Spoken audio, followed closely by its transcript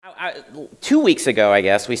2 weeks ago, I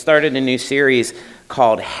guess, we started a new series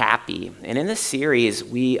called Happy. And in this series,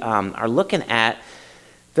 we are looking at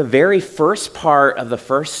the very first part of the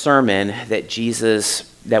first sermon that Jesus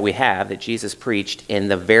preached in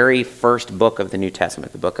the very first book of the New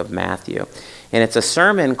Testament, the book of Matthew. And it's a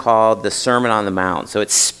sermon called the Sermon on the Mount. So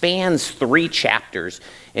it spans 3 chapters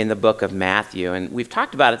in the book of Matthew. And we've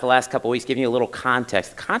talked about it the last couple of weeks, giving you a little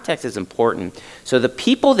context. The context is important. So the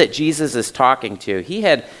people that Jesus is talking to,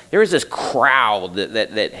 there was this crowd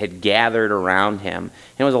that had gathered around him.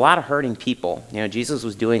 And it was a lot of hurting people. You know, Jesus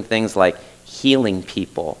was doing things like healing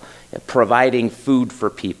people, providing food for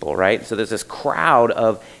people, right? So there's this crowd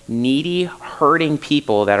of needy, hurting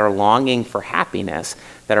people that are longing for happiness,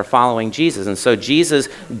 that are following Jesus. And so Jesus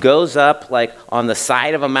goes up like on the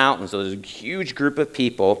side of a mountain. So there's a huge group of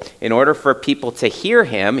people. In order for people to hear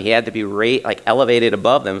him, he had to be elevated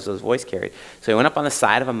above them so his voice carried. So he went up on the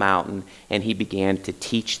side of a mountain and he began to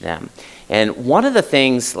teach them. And one of the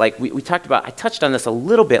things, like we talked about, I touched on this a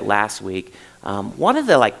little bit last week. One of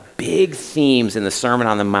the big themes in the Sermon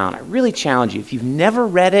on the Mount, I really challenge you, if you've never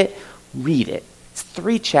read it, read it. It's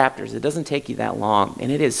 3 chapters. It doesn't take you that long.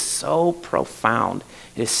 And it is so profound.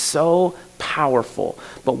 It is so powerful.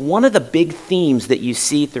 But one of the big themes that you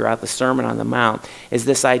see throughout the Sermon on the Mount is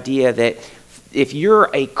this idea that if you're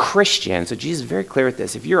a Christian, so Jesus is very clear with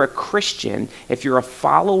this, if you're a Christian, if you're a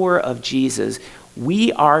follower of Jesus,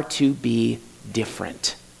 we are to be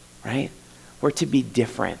different, right? We're to be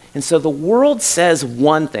different. And so the world says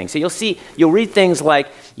one thing. So you'll read things like,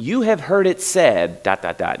 you have heard it said, ...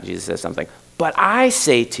 and Jesus says something. But I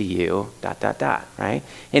say to you, ... right?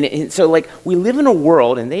 And so we live in a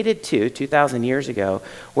world, and they did too, 2,000 years ago,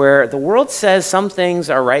 where the world says some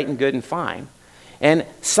things are right and good and fine. And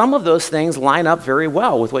some of those things line up very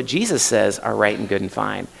well with what Jesus says are right and good and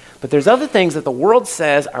fine. But there's other things that the world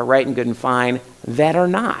says are right and good and fine that are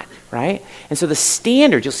not, right? And so the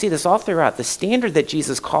standard, you'll see this all throughout, the standard that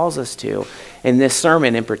Jesus calls us to in this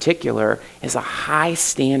sermon in particular is a high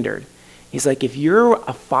standard. He's like, if you're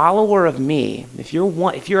a follower of me, if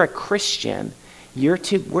you're a Christian, we're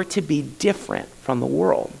to be different from the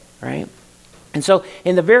world, right? And so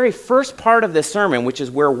in the very first part of this sermon, which is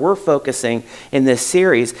where we're focusing in this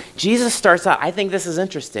series, Jesus starts out, I think this is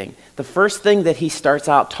interesting. The first thing that he starts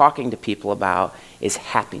out talking to people about is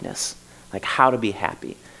happiness, like how to be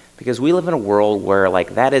happy. Because we live in a world where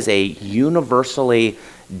that is a universally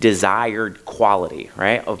desired quality,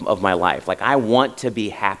 right, of my life. I want to be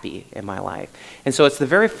happy in my life. And so it's the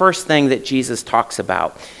very first thing that Jesus talks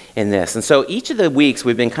about in this. And so each of the weeks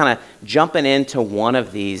we've been kind of jumping into one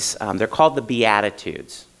of these, they're called the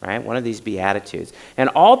Beatitudes, right? One of these Beatitudes. And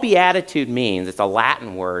all Beatitude means, it's a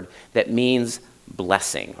Latin word that means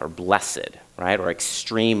blessing or blessed, right? Or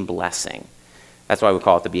extreme blessing. That's why we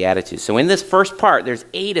call it the Beatitudes. So in this first part, there's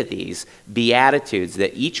 8 of these Beatitudes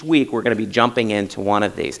that each week we're going to be jumping into one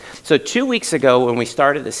of these. So 2 weeks ago when we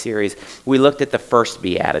started the series, we looked at the first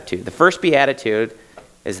Beatitude. The first Beatitude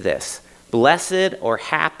is this: blessed or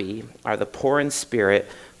happy are the poor in spirit,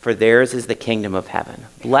 for theirs is the kingdom of heaven.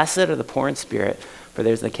 Blessed are the poor in spirit, for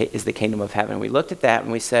theirs is the kingdom of heaven. We looked at that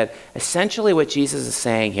and we said, essentially what Jesus is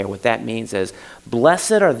saying here, what that means is,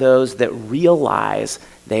 blessed are those that realize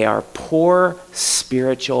they are poor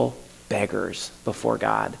spiritual beggars before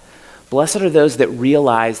God. Blessed are those that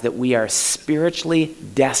realize that we are spiritually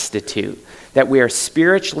destitute, that we are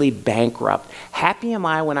spiritually bankrupt. Happy am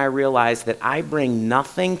I when I realize that I bring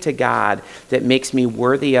nothing to God that makes me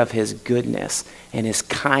worthy of his goodness and his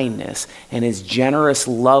kindness and his generous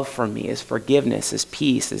love for me, his forgiveness, his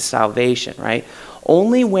peace, his salvation, right?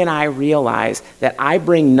 Only when I realize that I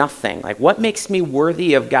bring nothing, what makes me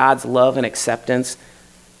worthy of God's love and acceptance?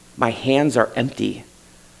 My hands are empty.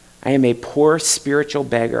 I am a poor spiritual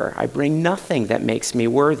beggar. I bring nothing that makes me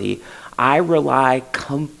worthy. I rely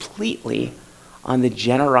completely on the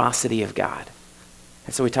generosity of God.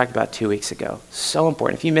 That's what we talked about 2 weeks ago. So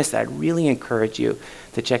important. If you missed that, I'd really encourage you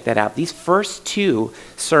to check that out. These first 2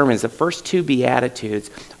 sermons, the first 2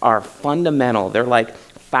 Beatitudes, are fundamental. They're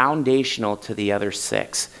foundational to the other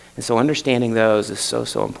 6. And so understanding those is so,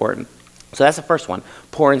 so important. So that's the first one,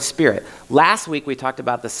 poor in spirit. Last week we talked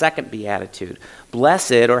about the second Beatitude.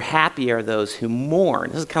 Blessed or happy are those who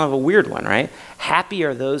mourn. This is kind of a weird one, right? Happy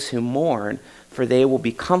are those who mourn, for they will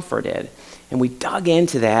be comforted. And we dug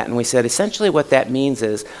into that and we said essentially what that means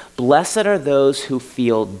is, blessed are those who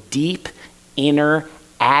feel deep inner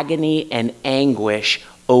agony and anguish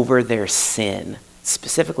over their sin,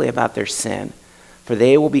 specifically about their sin, for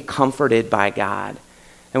they will be comforted by God.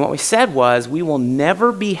 And what we said was, we will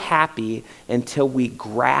never be happy until we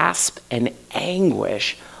grasp and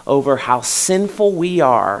anguish over how sinful we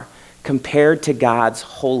are compared to God's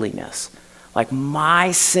holiness. Like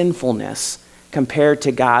my sinfulness compared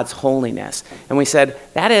to God's holiness. And we said,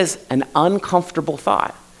 that is an uncomfortable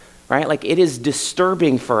thought, right? Like it is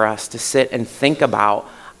disturbing for us to sit and think about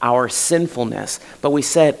our sinfulness. But we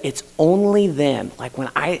said, it's only then, like when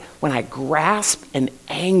I grasp an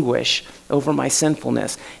anguish over my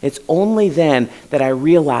sinfulness, it's only then that I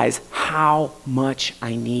realize how much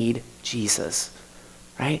I need Jesus,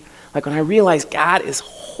 right? Like when I realize God is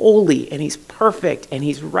holy and he's perfect and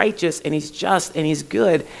he's righteous and he's just and he's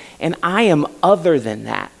good, and I am other than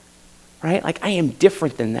that, right? Like I am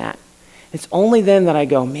different than that. It's only then that I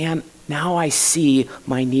go, man, now I see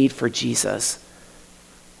my need for Jesus.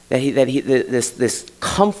 This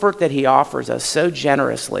comfort that he offers us so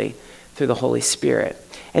generously through the Holy Spirit.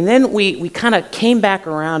 And then we kind of came back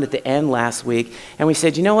around at the end last week and we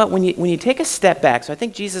said, you know what, when you take a step back, so I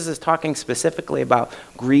think Jesus is talking specifically about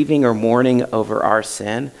grieving or mourning over our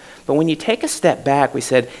sin, but when you take a step back, we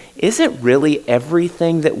said, isn't really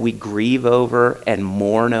everything that we grieve over and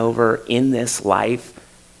mourn over in this life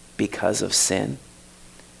because of sin?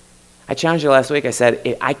 I challenged you last week. I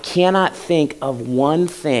said, I cannot think of one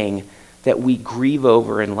thing that we grieve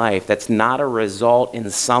over in life that's not a result in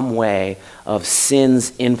some way of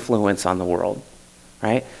sin's influence on the world,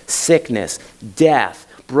 right? Sickness, death,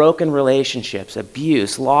 broken relationships,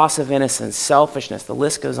 abuse, loss of innocence, selfishness, the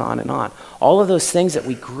list goes on and on. All of those things that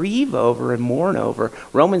we grieve over and mourn over.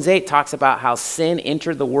 Romans 8 talks about how sin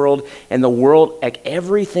entered the world and the world, like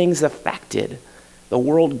everything's affected. The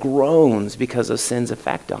world groans because of sin's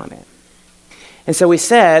effect on it. And so we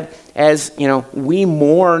said, as we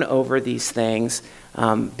mourn over these things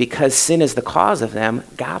because sin is the cause of them,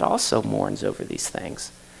 God also mourns over these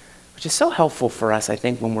things, which is so helpful for us, I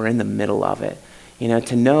think, when we're in the middle of it,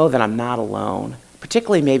 to know that I'm not alone,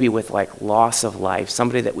 particularly maybe with like loss of life,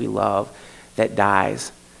 somebody that we love that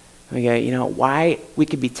dies. We go, why? We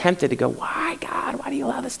could be tempted to go, why, God? Why do you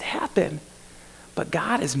allow this to happen? But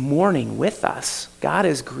God is mourning with us. God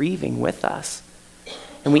is grieving with us.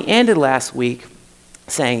 And we ended last week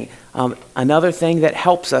saying another thing that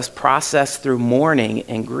helps us process through mourning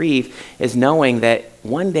and grief is knowing that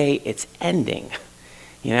one day it's ending.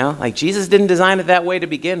 Like Jesus didn't design it that way to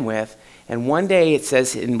begin with. And one day it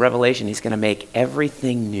says in Revelation, he's going to make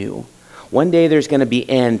everything new. One day there's going to be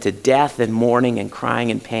end to death and mourning and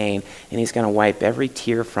crying and pain, and he's going to wipe every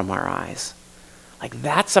tear from our eyes. Like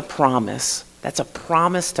that's a promise. That's a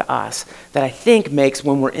promise to us that I think makes,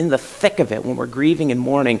 when we're in the thick of it, when we're grieving and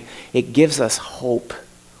mourning, it gives us hope.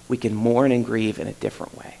 We can mourn and grieve in a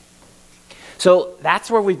different way. So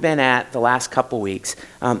that's where we've been at the last couple weeks.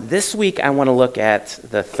 This week I want to look at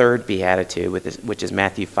the third beatitude, which is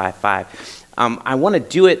Matthew 5:5. I want to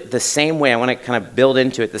do it the same way. I want to kind of build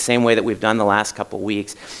into it the same way that we've done the last couple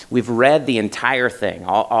weeks. We've read the entire thing,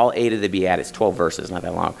 all 8 of the Beatitudes, 12 verses, not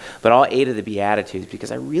that long, but all 8 of the Beatitudes,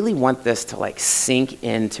 because I really want this to like sink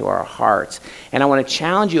into our hearts. And I want to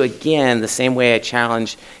challenge you again the same way I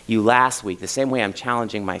challenged you last week, the same way I'm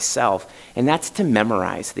challenging myself, and that's to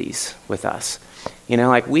memorize these with us.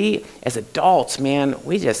 Like we, as adults, man,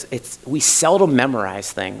 we seldom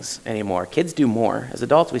memorize things anymore. Kids do more. As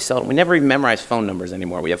adults, we never even memorize phone numbers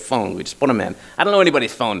anymore. We have phones, we just put them in. I don't know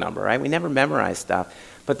anybody's phone number, right? We never memorize stuff.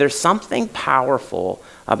 But there's something powerful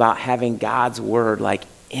about having God's word like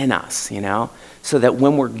in us, so that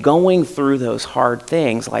when we're going through those hard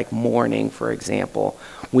things, like mourning, for example,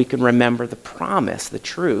 we can remember the promise, the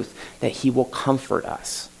truth, that he will comfort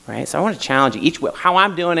us. Right? So I want to challenge you how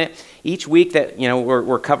I'm doing it each week that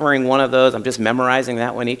we're covering one of those. I'm just memorizing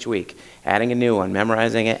that one each week, adding a new one,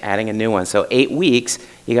 memorizing it, adding a new one. So 8 weeks,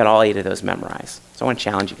 you got all 8 of those memorized. So I want to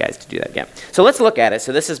challenge you guys to do that again. So let's look at it.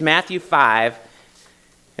 So this is Matthew 5,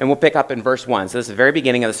 and we'll pick up in verse 1. So this is the very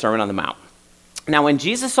beginning of the Sermon on the Mount. Now when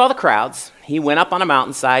Jesus saw the crowds, he went up on a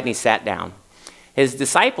mountainside and he sat down. His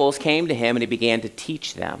disciples came to him and he began to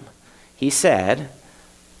teach them. He said,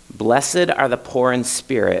 "Blessed are the poor in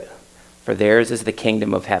spirit, for theirs is the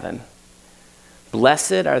kingdom of heaven.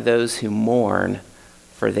 Blessed are those who mourn,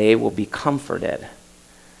 for they will be comforted.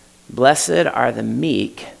 Blessed are the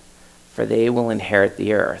meek, for they will inherit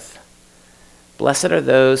the earth. Blessed are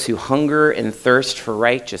those who hunger and thirst for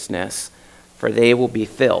righteousness, for they will be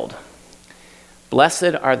filled.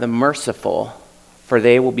 Blessed are the merciful, for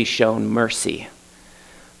they will be shown mercy.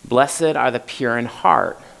 Blessed are the pure in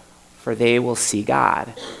heart, for they will see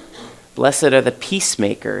God. Blessed are the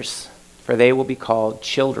peacemakers, for they will be called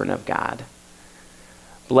children of God.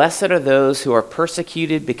 Blessed are those who are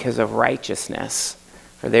persecuted because of righteousness,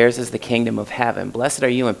 for theirs is the kingdom of heaven. Blessed are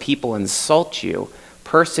you when people insult you,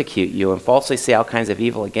 persecute you, and falsely say all kinds of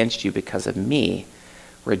evil against you because of me.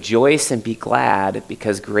 Rejoice and be glad,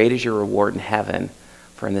 because great is your reward in heaven,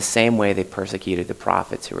 for in the same way they persecuted the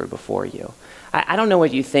prophets who were before you. I don't know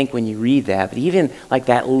what you think when you read that, but even like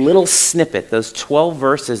that little snippet, those 12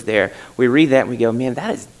 verses there, we read that and we go, man,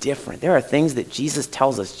 that is different. There are things that Jesus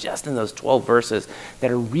tells us just in those 12 verses that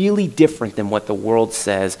are really different than what the world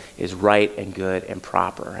says is right and good and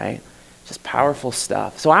proper, right? Just powerful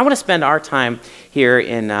stuff. So I want to spend our time here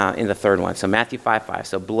in the third one. So Matthew 5:5.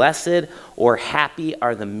 So blessed or happy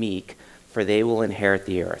are the meek, for they will inherit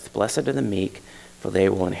the earth. Blessed are the meek, for they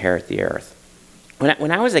will inherit the earth.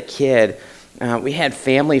 When I was a kid, we had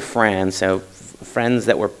family friends, so friends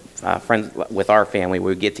that were friends with our family.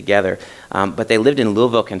 We would get together, but they lived in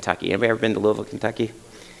Louisville, Kentucky. Anybody ever been to Louisville, Kentucky?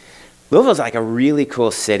 Louisville's like a really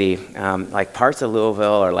cool city. Like parts of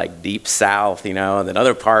Louisville are like deep south, and then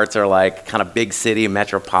other parts are like kind of big city,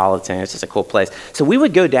 metropolitan. It's just a cool place. So we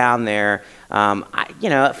would go down there,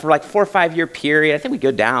 for like 4 or 5 year period. I think we'd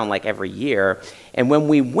go down like every year. And when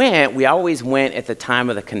we went, we always went at the time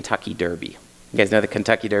of the Kentucky Derby. You guys know the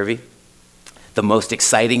Kentucky Derby? The most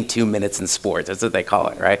exciting 2 minutes in sports. That's what they call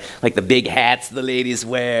it, right? Like the big hats the ladies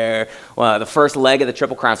wear, the first leg of the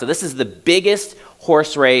Triple Crown. So this is the biggest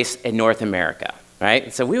horse race in North America,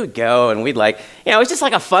 right? So we would go and we'd it was just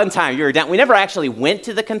like a fun time. You were down. We never actually went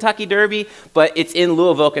to the Kentucky Derby, but it's in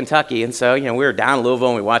Louisville, Kentucky. And so, we were down in Louisville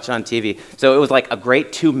and we watched it on TV. So it was like a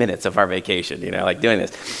great 2 minutes of our vacation, like doing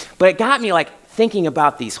this. But it got me thinking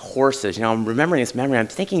about these horses. I'm remembering this memory. I'm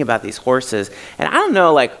thinking about these horses. And I don't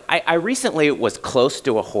know, I recently was close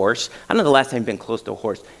to a horse. I don't know the last time you've been close to a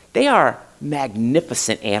horse. They are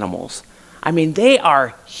magnificent animals. I mean, they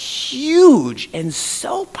are huge and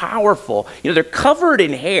so powerful. They're covered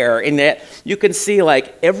in hair in that you can see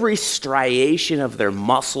every striation of their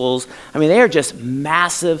muscles. I mean, they are just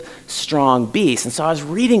massive, strong beasts. And so I was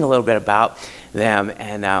reading a little bit about them.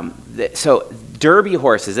 And so Derby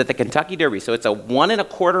horses at the Kentucky Derby. So it's a 1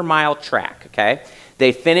 1/4 mile track, okay?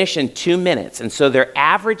 They finish in 2 minutes. And so their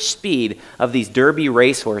average speed of these Derby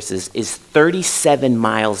racehorses is 37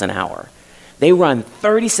 miles an hour. They run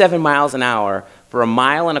 37 miles an hour for 1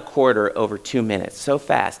 1/4 miles over 2 minutes. So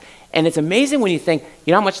fast. And it's amazing when you think,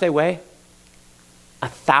 how much they weigh?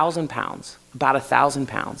 1,000 pounds. About 1,000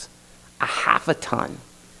 pounds. A half a ton.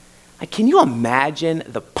 Can you imagine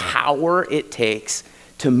the power it takes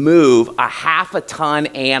to move a half a ton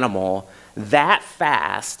animal that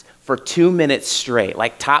fast for 2 minutes straight,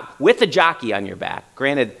 with a jockey on your back?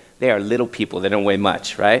 Granted, they are little people. They don't weigh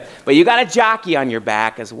much, right? But you got a jockey on your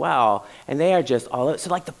back as well, and they are just all so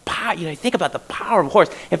the power. Think about the power of a horse.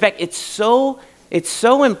 In fact, it's so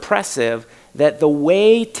impressive that the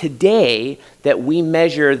way today that we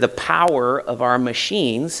measure the power of our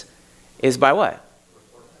machines is by what?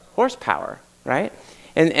 Horsepower, right?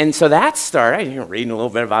 And so that started, reading a little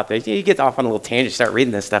bit about this. You get off on a little tangent, start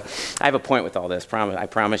reading this stuff. I have a point with all this, I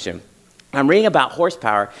promise you. I'm reading about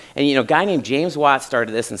horsepower, and a guy named James Watt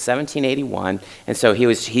started this in 1781, and so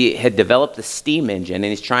he had developed the steam engine, and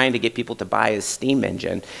he's trying to get people to buy his steam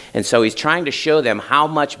engine, and so he's trying to show them how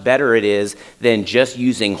much better it is than just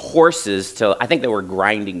using horses to, I think they were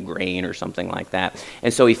grinding grain or something like that,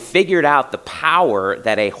 and so he figured out the power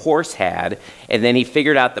that a horse had, and then he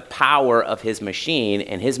figured out the power of his machine,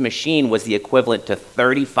 and his machine was the equivalent to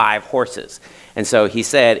 35 horses, and so he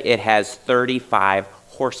said it has 35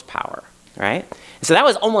 horsepower. Right? So that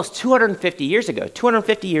was almost 250 years ago.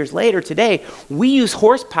 250 years later, today, we use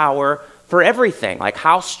horsepower for everything. Like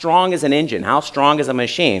how strong is an engine? How strong is a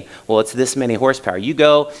machine? Well, it's this many horsepower. You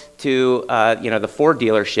go to the Ford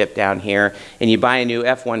dealership down here and you buy a new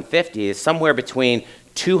F-150. It's somewhere between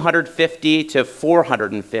 250 to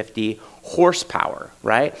 450 horsepower,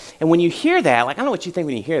 right? And when you hear that, I don't know what you think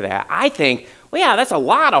when you hear that. I think, well, yeah, that's a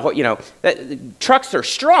lot of, trucks are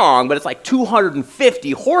strong, but it's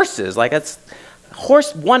 250 horses. That's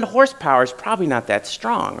 1 horsepower is probably not that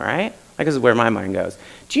strong, right? This is where my mind goes.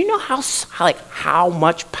 Do you know how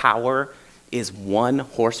much power is 1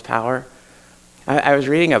 horsepower? I was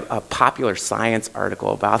reading a popular science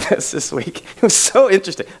article about this week. It was so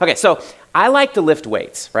interesting. Okay, so I like to lift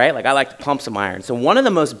weights, right? I like to pump some iron. So one of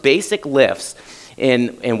the most basic lifts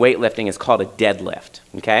in weightlifting is called a deadlift,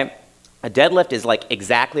 okay? A deadlift is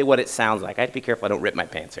exactly what it sounds like. I have to be careful I don't rip my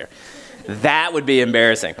pants here. That would be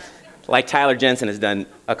embarrassing, like Tyler Jensen has done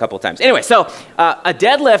a couple times. Anyway, so a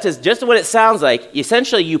deadlift is just what it sounds like.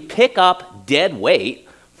 Essentially, you pick up dead weight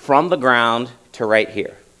from the ground to right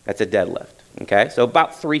here. That's a deadlift. Okay, so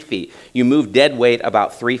about 3 feet. You move dead weight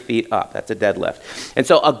about 3 feet up. That's a deadlift. And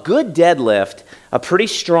so a good deadlift, a pretty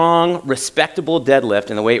strong, respectable deadlift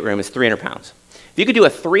in the weight room is 300 pounds. If you could do a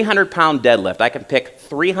 300-pound deadlift, I can pick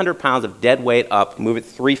 300 pounds of dead weight up, move it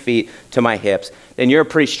 3 feet to my hips, then you're a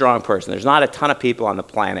pretty strong person. There's not a ton of people on the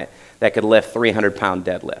planet that could lift 300-pound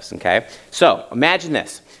deadlifts, okay? So imagine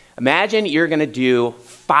this. Imagine you're going to do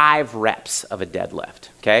 5 reps of a deadlift,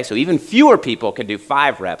 okay? So even fewer people can do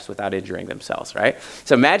 5 reps without injuring themselves, right?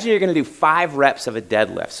 So imagine you're going to do 5 reps of a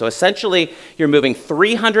deadlift. So essentially, you're moving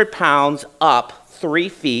 300 pounds up 3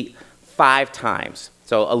 feet 5 times.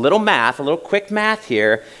 So a little quick math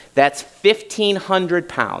here, that's 1,500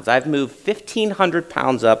 pounds. I've moved 1,500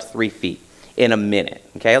 pounds up 3 feet in a minute,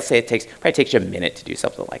 okay? Let's say it probably takes you a minute to do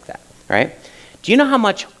something like that, right? Do you know how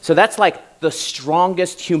much, so that's like the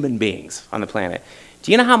strongest human beings on the planet.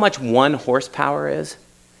 Do you know how much 1 horsepower is?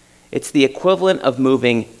 It's the equivalent of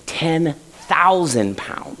moving 10,000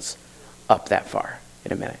 pounds up that far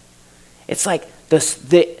in a minute. It's like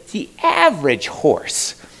the average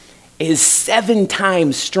horse is 7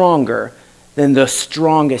 times stronger than the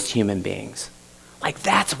strongest human beings. Like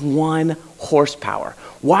that's 1 horsepower.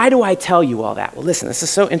 Why do I tell you all that? Well, listen, this is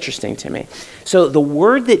so interesting to me. So the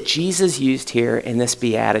word that Jesus used here in this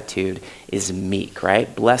beatitude is meek,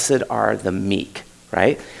 right? Blessed are the meek,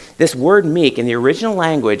 right? This word meek in the original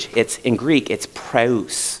language, in Greek, it's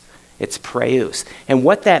praus. It's praus. And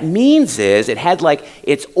what that means is it had like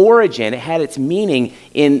its origin, it had its meaning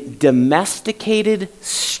in domesticated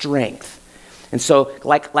strength. And so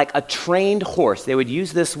like a trained horse, they would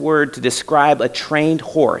use this word to describe a trained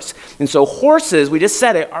horse. And so horses, we just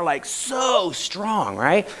said it, are like so strong,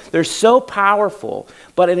 right? They're so powerful.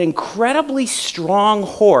 But an incredibly strong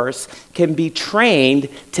horse can be trained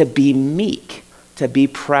to be meek, to be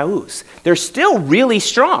praus. They're still really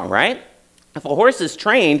strong, right? If a horse is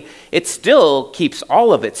trained, it still keeps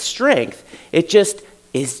all of its strength. It just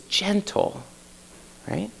is gentle,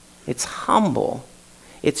 right? It's humble.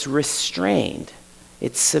 It's restrained.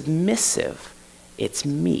 It's submissive. It's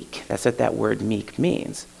meek. That's what that word meek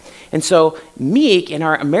means. And so meek, in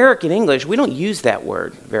our American English, we don't use that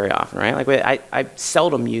word very often, right? Like I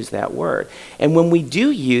seldom use that word. And when we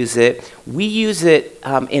do use it, we use it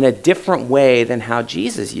in a different way than how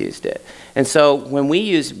Jesus used it. And so when we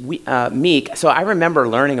use meek, so I remember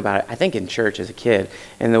learning about it, I think in church as a kid,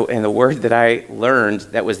 and the word that I learned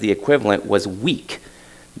that was the equivalent was weak.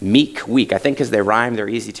 Meek, weak. I think because they rhyme, they're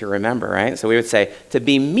easy to remember, right? So we would say to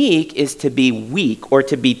be meek is to be weak or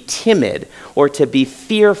to be timid or to be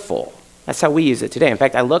fearful. That's how we use it today. In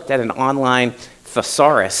fact, I looked at an online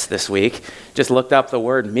thesaurus this week, just looked up the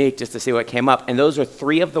word meek just to see what came up, and those are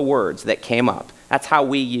 3 of the words that came up. That's how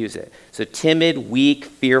we use it. So timid, weak,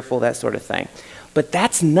 fearful, that sort of thing. But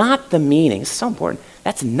that's not the meaning. It's so important.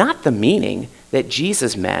 That's not the meaning that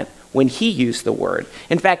Jesus meant when he used the word.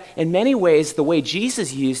 In fact, in many ways, the way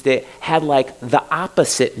Jesus used it had like the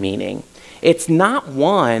opposite meaning. It's not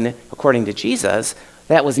one, according to Jesus,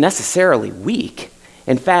 that was necessarily weak.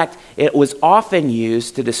 In fact, it was often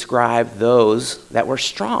used to describe those that were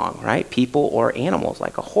strong, right? People or animals,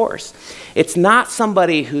 like a horse. It's not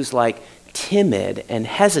somebody who's like timid and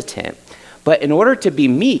hesitant. But in order to be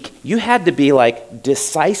meek, you had to be like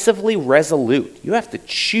decisively resolute. You have to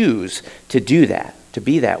choose to do that, to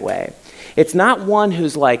be that way. It's not one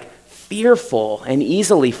who's like fearful and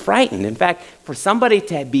easily frightened. In fact, for somebody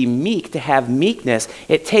to be meek, to have meekness,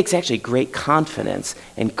 it takes actually great confidence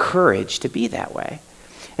and courage to be that way.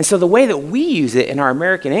 And so the way that we use it in our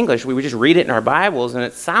American English, we would just read it in our Bibles, and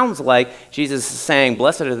it sounds like Jesus is saying,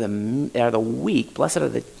 blessed are the weak, blessed are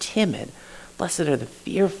the timid, blessed are the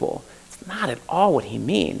fearful. It's not at all what he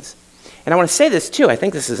means. And I want to say this too, I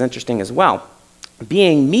think this is interesting as well.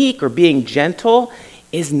 Being meek or being gentle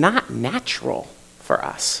is not natural for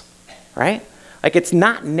us, right? Like it's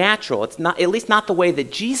not natural. It's not, at least not the way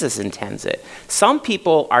that Jesus intends it. Some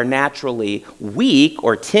people are naturally weak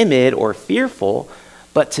or timid or fearful,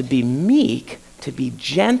 but to be meek, to be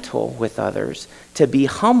gentle with others, to be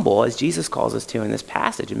humble, as Jesus calls us to in this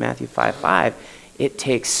passage in Matthew 5:5, it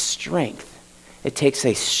takes strength. It takes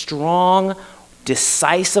a strong,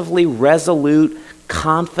 decisively resolute,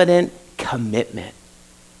 confident commitment,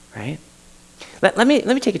 right? Let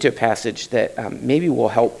me take you to a passage that maybe will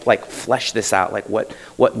help like flesh this out, like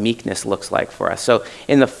what meekness looks like for us. So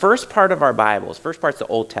in the first part of our Bibles, first part's the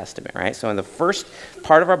Old Testament, right? So in the first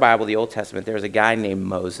part of our Bible, the Old Testament, there's a guy named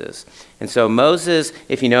Moses. And so Moses,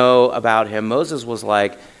 if you know about him, Moses was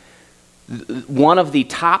like one of the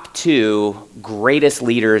top two greatest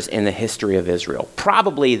leaders in the history of Israel,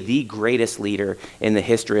 probably the greatest leader in the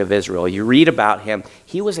history of Israel. You read about him,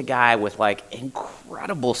 he was a guy with like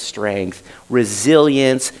incredible strength,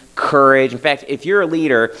 resilience, courage. In fact, if you're a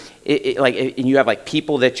leader, and you have like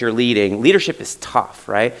people that you're leading, leadership is tough,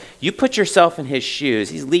 right? You put yourself in his shoes.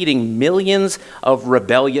 He's leading millions of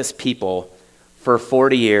rebellious people for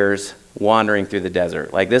 40 years wandering through the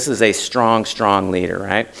desert. Like, this is a strong, strong leader,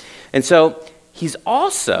 right? And so he's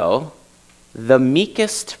also the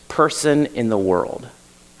meekest person in the world.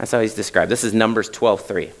 That's how he's described. This is Numbers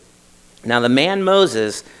 12:3. Now, the man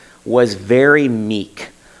Moses was very meek,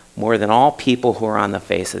 more than all people who are on the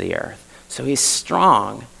face of the earth. So he's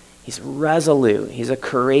strong, he's resolute, he's a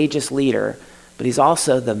courageous leader, but he's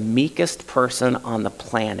also the meekest person on the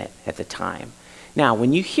planet at the time. Now,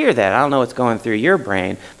 when you hear that, I don't know what's going through your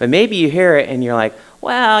brain, but maybe you hear it and you're like,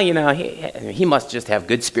 well, you know, he must just have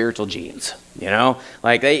good spiritual genes, you know?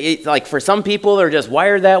 Like for some people, they're just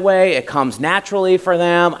wired that way. It comes naturally for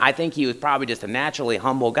them. I think he was probably just a naturally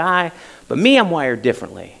humble guy. But me, I'm wired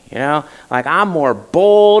differently, you know? Like, I'm more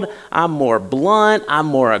bold, I'm more blunt, I'm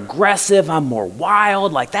more aggressive, I'm more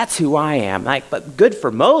wild. Like, that's who I am. Like, but good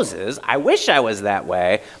for Moses. I wish I was that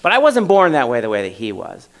way, but I wasn't born that way the way that he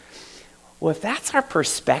was. Well, if that's our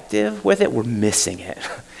perspective with it, we're missing it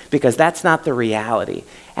because that's not the reality.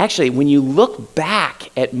 Actually, when you look back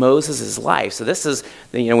at Moses' life, so this is,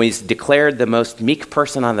 you know, when he's declared the most meek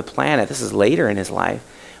person on the planet, this is later in his life.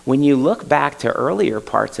 When you look back to earlier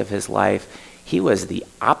parts of his life, he was the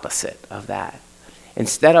opposite of that.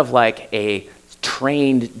 Instead of like a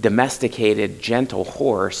trained, domesticated, gentle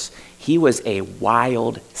horse, he was a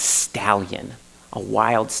wild stallion. A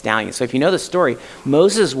wild stallion. So if you know the story,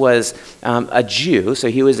 Moses was a Jew, so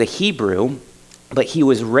he was a Hebrew, but he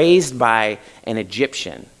was raised by an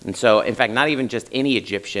Egyptian. And so, in fact, not even just any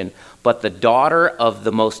Egyptian, but the daughter of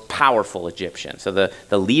the most powerful Egyptian. So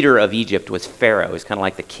the leader of Egypt was Pharaoh. He's kind of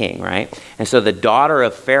like the king, right? And so the daughter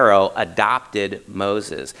of Pharaoh adopted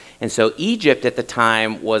Moses. And so Egypt at the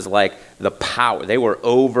time was like the power. They were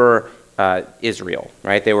over Israel,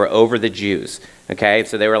 right? They were over the Jews. Okay,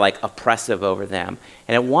 so they were like oppressive over them.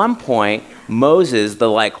 And at one point, Moses, the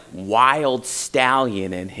like wild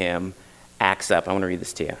stallion in him, acts up. I want to read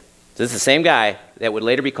this to you. So this is the same guy that would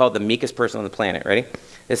later be called the meekest person on the planet. Ready?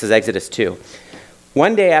 This is Exodus 2.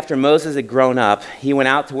 One day after Moses had grown up, he went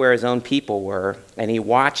out to where his own people were, and he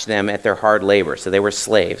watched them at their hard labor. So they were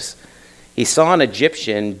slaves. He saw an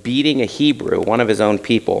Egyptian beating a Hebrew, one of his own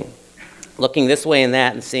people. Looking this way and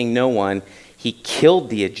that and seeing no one, he killed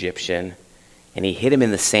the Egyptian and he hid him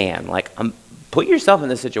in the sand. Like, put yourself in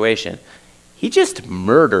this situation. He just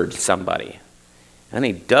murdered somebody. And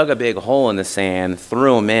he dug a big hole in the sand,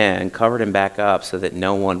 threw him in, covered him back up so that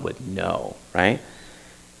no one would know, right?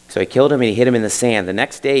 So he killed him and he hid him in the sand. The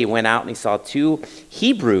next day he went out and he saw two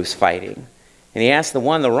Hebrews fighting. And he asked the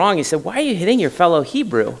one the wrong, he said, "Why are you hitting your fellow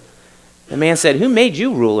Hebrew?" The man said, "Who made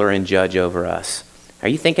you ruler and judge over us? Are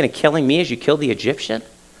you thinking of killing me as you killed the Egyptian?"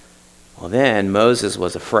 Well, then Moses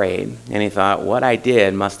was afraid, and he thought, what I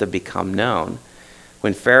did must have become known.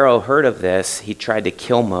 When Pharaoh heard of this, he tried to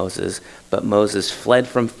kill Moses, but Moses fled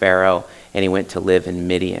from Pharaoh, and he went to live in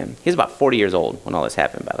Midian. He was about 40 years old when all this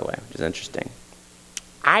happened, by the way, which is interesting.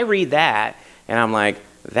 I read that, and I'm like,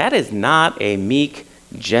 that is not a meek,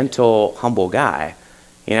 gentle, humble guy.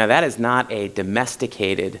 You know, that is not a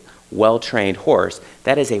domesticated, well-trained horse.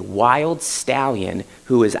 That is a wild stallion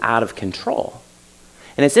who is out of control.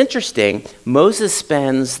 And it's interesting, Moses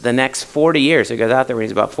spends the next 40 years, so he goes out there when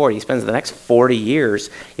he's about 40, he spends the next 40 years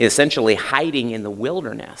essentially hiding in the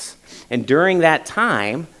wilderness. And during that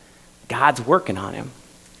time, God's working on him.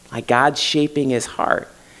 Like, God's shaping his heart.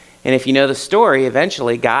 And if you know the story,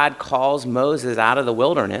 eventually God calls Moses out of the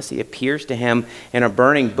wilderness. He appears to him in a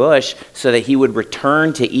burning bush so that he would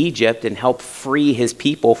return to Egypt and help free his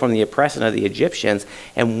people from the oppression of the Egyptians.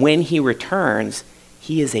 And when he returns,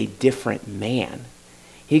 he is a different man.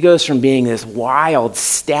 He goes from being this wild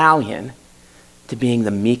stallion to being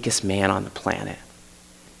the meekest man on the planet.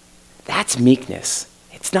 That's meekness.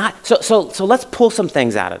 It's not, so let's pull some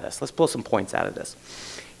things out of this. Let's pull some points out of this.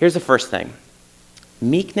 Here's the first thing.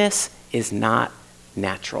 Meekness is not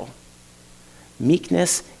natural.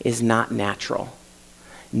 Meekness is not natural.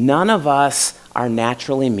 None of us are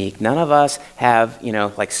naturally meek. None of us have,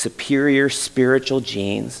 like superior spiritual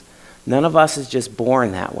genes. None of us is just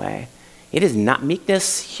born that way. It is not,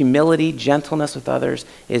 meekness, humility, gentleness with others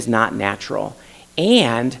is not natural.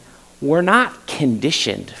 And we're not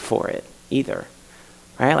conditioned for it either,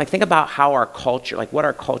 right? Like, think about how our culture, like what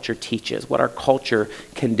our culture teaches, what our culture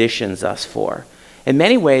conditions us for. In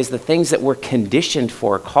many ways, the things that we're conditioned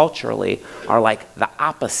for culturally are like the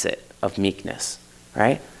opposite of meekness,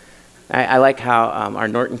 right? I like how our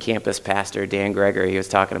Norton campus pastor, Dan Gregory, he was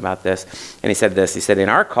talking about this, and he said this. He said, in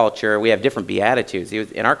our culture, we have different beatitudes.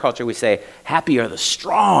 In our culture, we say, happy are the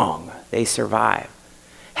strong, they survive.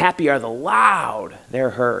 Happy are the loud, they're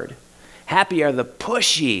heard. Happy are the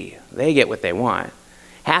pushy, they get what they want.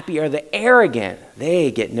 Happy are the arrogant,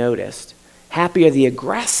 they get noticed. Happy are the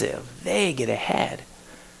aggressive, they get ahead.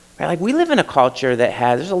 Right? Like we live in a culture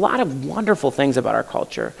that there's a lot of wonderful things about our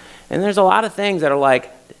culture, and there's a lot of things that are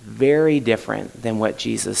like very different than what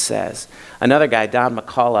Jesus says. Another guy, Don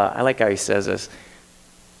McCullough, I like how he says this.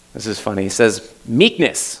 This is funny. He says,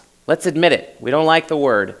 meekness, let's admit it. We don't like the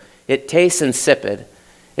word. It tastes insipid.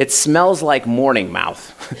 It smells like morning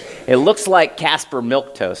mouth. It looks like Casper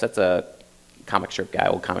milk toast. That's a old comic strip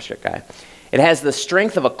guy. It has the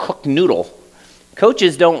strength of a cooked noodle.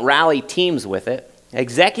 Coaches don't rally teams with it.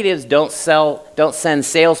 Executives don't send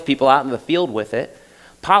salespeople out in the field with it.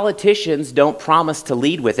 Politicians don't promise to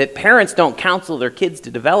lead with it. Parents don't counsel their kids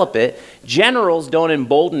to develop it. Generals don't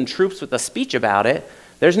embolden troops with a speech about it.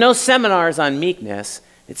 There's no seminars on meekness.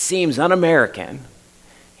 It seems un-American.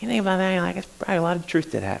 You think about that, you're like, there's probably a lot of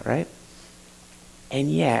truth to that, right?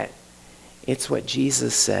 And yet, it's what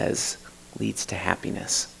Jesus says leads to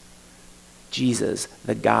happiness. Jesus,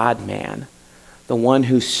 the God-man, the one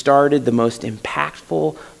who started the most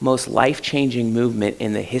impactful, most life-changing movement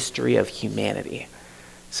in the history of humanity,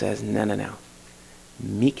 says, no.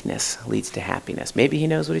 Meekness leads to happiness. Maybe he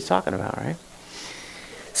knows what he's talking about, right?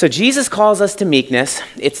 So Jesus calls us to meekness.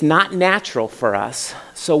 It's not natural for us.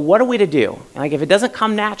 So what are we to do? Like if it doesn't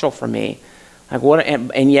come natural for me, like what?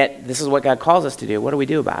 And yet this is what God calls us to do. What do we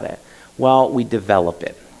do about it? Well, we develop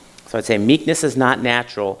it. So I'd say meekness is not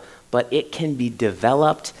natural, but it can be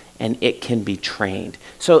developed and it can be trained.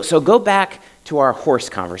 So go back to our horse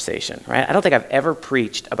conversation, right? I don't think I've ever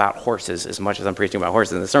preached about horses as much as I'm preaching about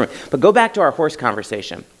horses in the sermon. But go back to our horse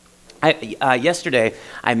conversation. Yesterday,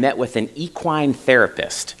 I met with an equine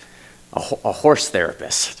therapist, a horse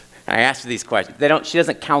therapist. I asked her these questions. She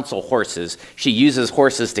doesn't counsel horses. She uses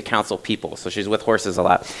horses to counsel people, so she's with horses a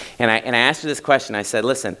lot. And I asked her this question. I said,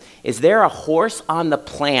 listen, is there a horse on the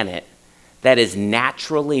planet that is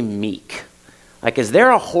naturally meek? Like, is there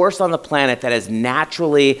a horse on the planet that is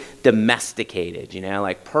naturally domesticated,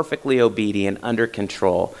 like perfectly obedient, under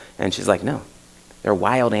control? And she's like, no, they're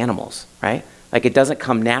wild animals, right? Like, it doesn't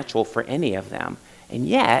come natural for any of them. And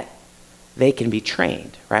yet, they can be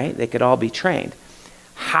trained, right? They could all be trained.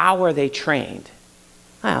 How are they trained?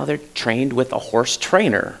 Well, they're trained with a horse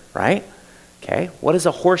trainer, right? Okay, what does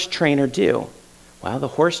a horse trainer do? Well, the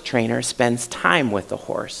horse trainer spends time with the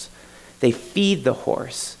horse. They feed the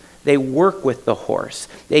horse. They work with the horse.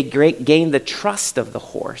 They gain the trust of the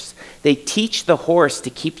horse. They teach the horse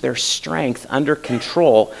to keep their strength under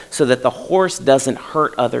control so that the horse doesn't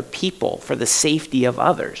hurt other people for the safety of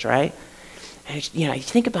others, right? And you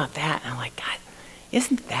think about that, and I'm like, God,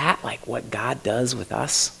 isn't that like what God does with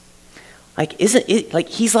us? Like, isn't it like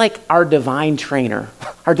he's like our divine trainer,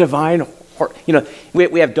 our divine,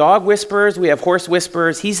 we have dog whisperers, we have horse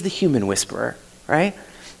whisperers. He's the human whisperer, right?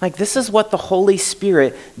 Like, this is what the Holy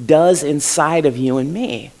Spirit does inside of you and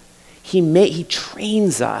me. He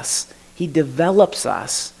trains us. He develops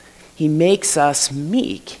us. He makes us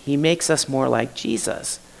meek. He makes us more like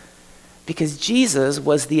Jesus. Because Jesus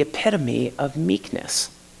was the epitome of meekness,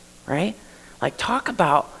 right? Like, talk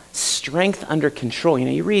about strength under control.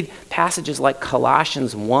 You read passages like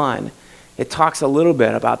Colossians 1. It talks a little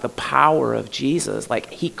bit about the power of Jesus. Like,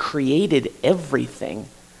 he created everything.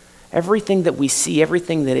 Everything that we see,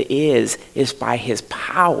 everything that it is by his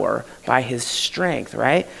power, by his strength,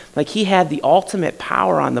 right? Like he had the ultimate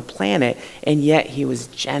power on the planet, and yet he was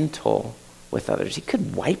gentle with others. He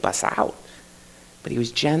could wipe us out, but he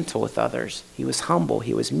was gentle with others. He was humble.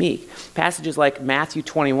 He was meek. Passages like Matthew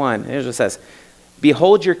 21, here's what it says,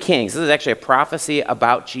 behold your kings. This is actually a prophecy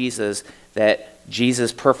about Jesus that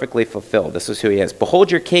Jesus perfectly fulfilled. This is who he is.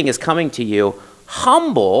 Behold your king is coming to you,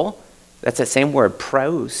 humble. That's that same word,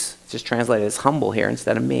 praus. It's just translated as humble here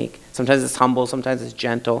instead of meek. Sometimes it's humble, sometimes it's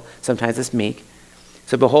gentle, sometimes it's meek.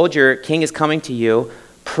 So behold, your king is coming to you,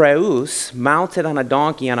 praus, mounted on a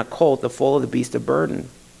donkey, on a colt, the foal of the beast of burden.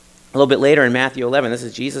 A little bit later in Matthew 11, this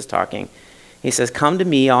is Jesus talking. He says, come to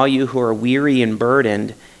me, all you who are weary and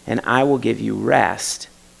burdened, and I will give you rest.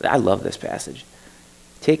 I love this passage.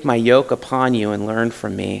 Take my yoke upon you and learn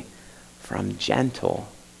from me, for I'm gentle,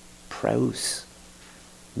 praus,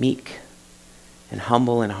 meek, and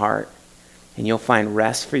humble in heart, and you'll find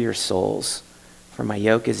rest for your souls, for my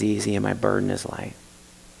yoke is easy and my burden is light.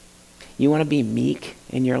 You want to be meek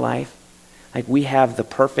in your life? Like we have the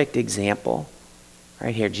perfect example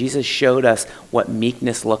right here. Jesus showed us what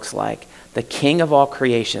meekness looks like. The King of all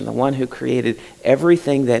creation, the one who created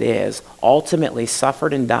everything that is, ultimately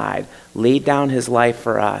suffered and died, laid down his life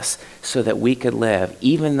for us so that we could live,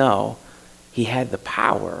 even though he had the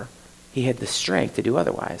power, he had the strength to do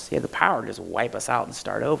otherwise. He had the power to just wipe us out and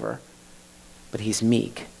start over. But he's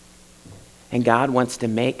meek. And God wants to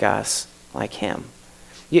make us like him.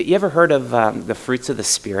 You ever heard of the fruits of the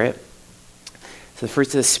Spirit? So the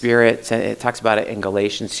fruits of the Spirit, it talks about it in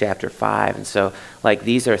Galatians chapter 5. And so like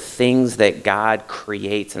these are things that God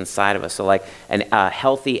creates inside of us. So like a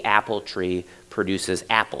healthy apple tree produces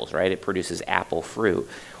apples, right? It produces apple fruit.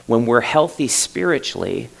 When we're healthy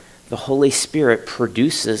spiritually, the Holy Spirit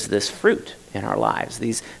produces this fruit in our lives,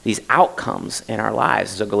 these outcomes in our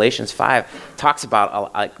lives. So Galatians 5 talks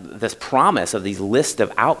about this promise of these list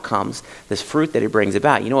of outcomes, this fruit that he brings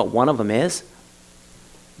about. You know what one of them is?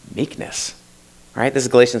 Meekness. Right? This is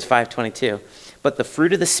Galatians 5:22. But the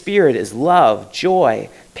fruit of the Spirit is love, joy,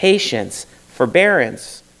 patience,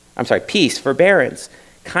 peace, forbearance,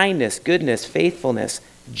 kindness, goodness, faithfulness,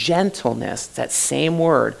 gentleness. It's that same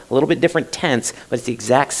word, a little bit different tense, but it's the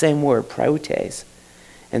exact same word, prautes,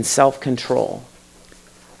 and self-control.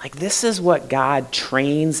 Like this is what God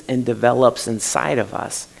trains and develops inside of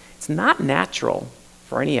us. It's not natural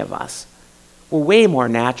for any of us. We're way more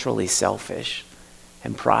naturally selfish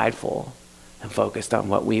and prideful and focused on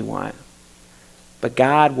what we want. But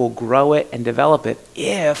God will grow it and develop it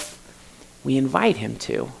if we invite him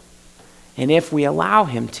to, and if we allow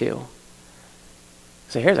him to.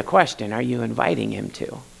 So here's a question. Are you inviting him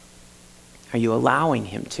to? Are you allowing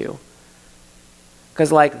him to?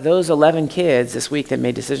 Because like those 11 kids this week that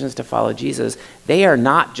made decisions to follow Jesus, they are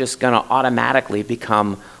not just going to automatically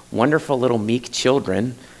become wonderful little meek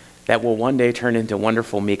children that will one day turn into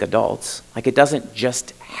wonderful meek adults. Like it doesn't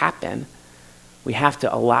just happen. We have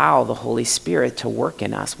to allow the Holy Spirit to work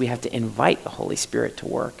in us. We have to invite the Holy Spirit to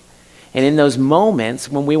work. And in those moments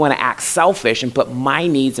when we want to act selfish and put my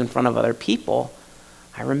needs in front of other people,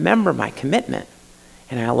 I remember my commitment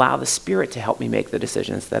and I allow the Spirit to help me make the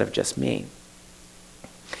decision instead of just me.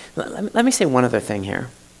 Let me say one other thing here.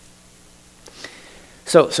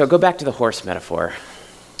 So go back to the horse metaphor.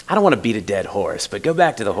 I don't want to beat a dead horse, but go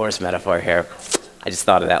back to the horse metaphor here. I just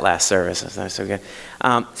thought of that last service. That was so good.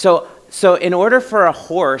 So in order for a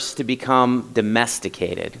horse to become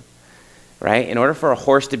domesticated, right? In order for a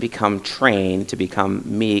horse to become trained, to become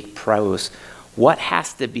meek, praus, what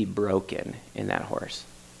has to be broken in that horse?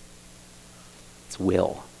 It's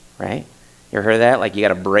will, right? You ever heard of that? Like you got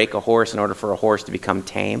to break a horse in order for a horse to become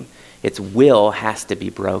tame. Its will has to be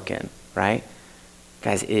broken, right?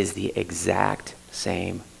 Guys, it is the exact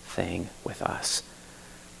same thing with us.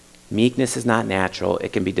 Meekness is not natural.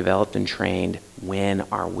 It can be developed and trained when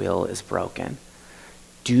our will is broken.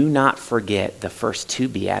 Do not forget the first two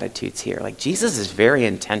Beatitudes here. Like Jesus is very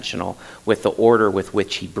intentional with the order with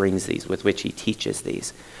which he brings these, with which he teaches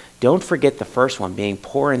these. Don't forget the first one, being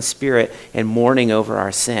poor in spirit and mourning over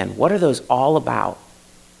our sin. What are those all about?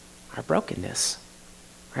 Our brokenness,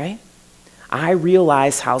 right? I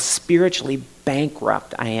realize how spiritually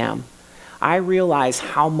bankrupt I am. I realize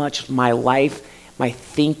how much my life, my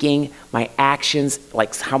thinking, my actions,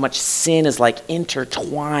 like how much sin is like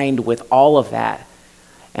intertwined with all of that.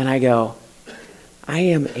 And I go, I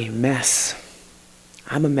am a mess.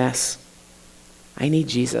 I'm a mess. I need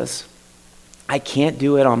Jesus. I can't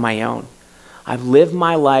do it on my own. I've lived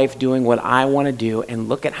my life doing what I want to do, and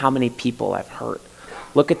look at how many people I've hurt.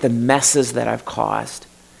 Look at the messes that I've caused.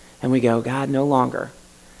 And we go, God, no longer.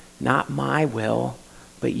 Not my will,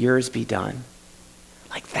 but yours be done.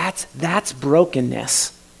 Like that's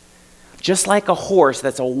brokenness. Just like a horse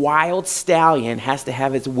that's a wild stallion has to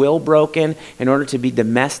have its will broken in order to be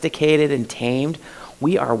domesticated and tamed,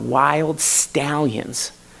 we are wild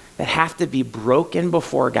stallions that have to be broken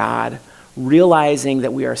before God, realizing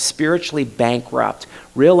that we are spiritually bankrupt,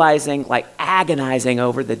 realizing, like agonizing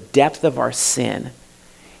over the depth of our sin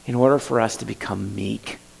in order for us to become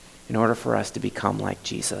meek, in order for us to become like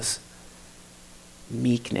Jesus.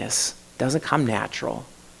 Meekness doesn't come natural.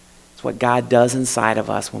 It's what God does inside of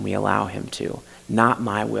us when we allow him to. Not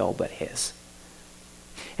my will, but his.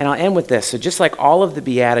 And I'll end with this. So just like all of the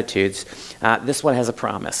Beatitudes, this one has a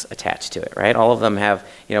promise attached to it, right? All of them have,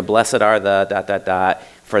 blessed are the ...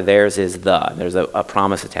 for theirs is the. There's a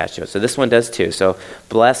promise attached to it. So this one does too. So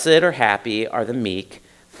blessed or happy are the meek,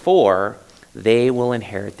 for they will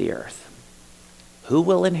inherit the earth. Who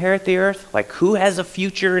will inherit the earth? Like who has a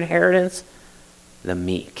future inheritance? The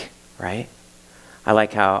meek, right? I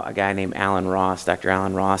like how a guy named Alan Ross, Dr.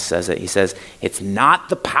 Alan Ross, says it. He says, it's not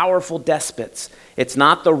the powerful despots. It's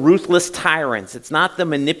not the ruthless tyrants. It's not the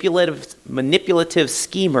manipulative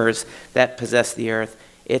schemers that possess the earth.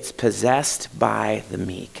 It's possessed by the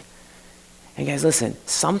meek. And guys, listen,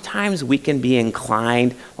 sometimes we can be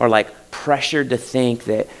inclined or pressured to think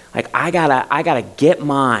that I gotta get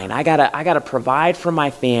mine. I gotta provide for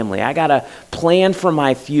my family. I gotta plan for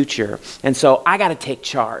my future. And so I gotta take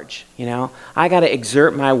charge, I gotta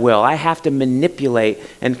exert my will. I have to manipulate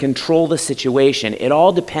and control the situation. It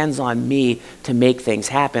all depends on me to make things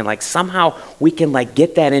happen. Somehow we can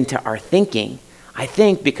get that into our thinking. I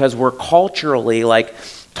think because we're culturally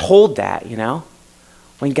told that,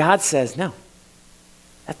 when God says, no,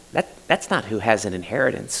 that's not who has an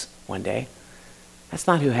inheritance one day. That's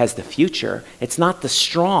not who has the future. It's not the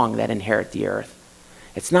strong that inherit the earth.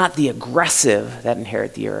 It's not the aggressive that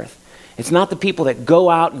inherit the earth. It's not the people that go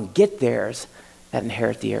out and get theirs that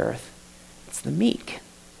inherit the earth. It's the meek.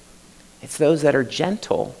 It's those that are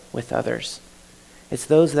gentle with others. It's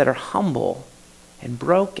those that are humble and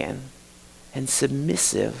broken and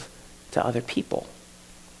submissive to other people.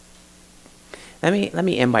 Let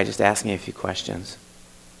me end by just asking you a few questions.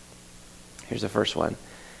 Here's the first one.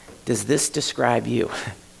 Does this describe you?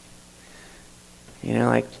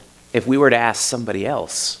 If we were to ask somebody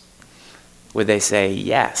else, would they say,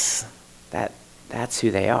 yes, that's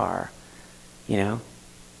who they are?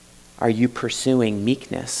 Are you pursuing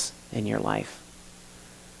meekness in your life?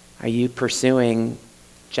 Are you pursuing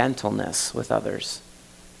gentleness with others?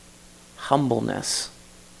 Humbleness?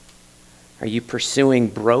 Are you pursuing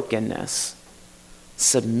brokenness?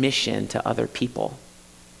 Submission to other people?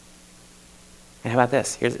 And how about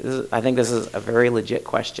this? I think this is a very legit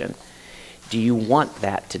question. Do you want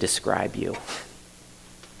that to describe you?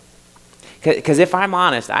 Because if I'm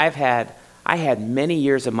honest, I had many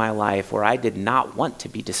years of my life where I did not want to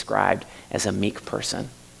be described as a meek person.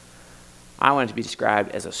 I wanted to be described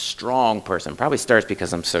as a strong person. Probably starts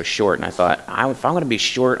because I'm so short, and I thought, if I'm going to be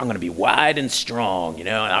short, I'm going to be wide and strong, And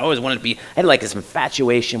I always wanted to be, I had this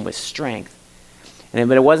infatuation with strength. But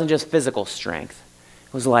it wasn't just physical strength.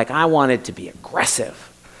 It was I wanted to be aggressive.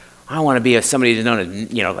 I want to be somebody who's known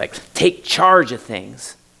to, take charge of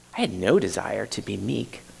things. I had no desire to be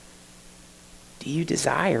meek. Do you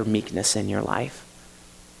desire meekness in your life?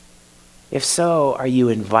 If so, are you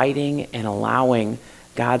inviting and allowing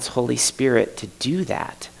God's Holy Spirit to do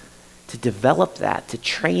that, to develop that, to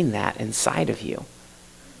train that inside of you?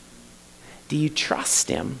 Do you trust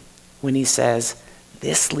him when he says,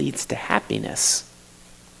 this leads to happiness?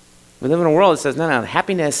 We live in a world that says, no,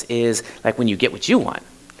 happiness is when you get what you want.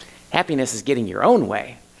 Happiness is getting your own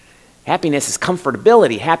way. Happiness is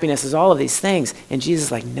comfortability. Happiness is all of these things. And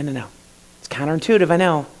Jesus is no. It's counterintuitive, I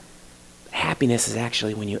know. Happiness is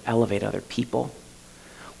actually when you elevate other people.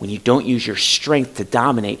 When you don't use your strength to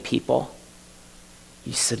dominate people.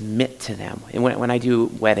 You submit to them. And when I do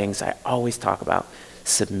weddings, I always talk about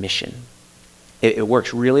submission. It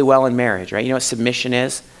works really well in marriage, right? You know what submission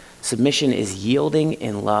is? Submission is yielding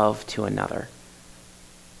in love to another.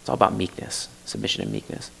 It's all about meekness, submission and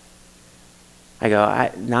meekness. I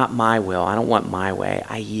go, not my will. I don't want my way.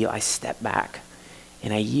 I yield. I step back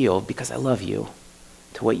and I yield because I love you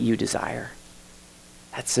to what you desire.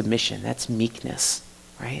 That's submission. That's meekness,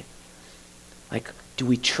 right? Do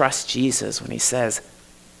we trust Jesus when he says,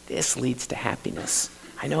 this leads to happiness?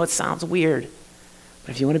 I know it sounds weird,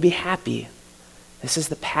 but if you want to be happy, this is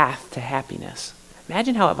the path to happiness.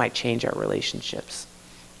 Imagine how it might change our relationships.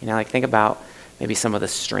 Think about maybe some of the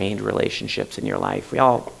strained relationships in your life. We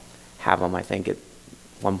all have them, I think, at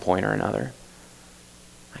one point or another.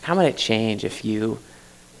 How might it change if you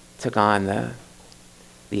took on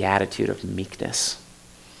the attitude of meekness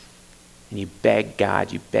and you begged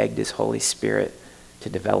God, you begged his Holy Spirit to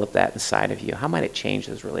develop that inside of you? How might it change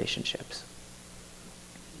those relationships?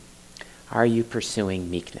 Are you pursuing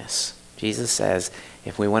meekness? Jesus says,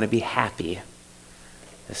 if we want to be happy,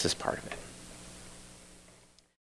 this is part of it.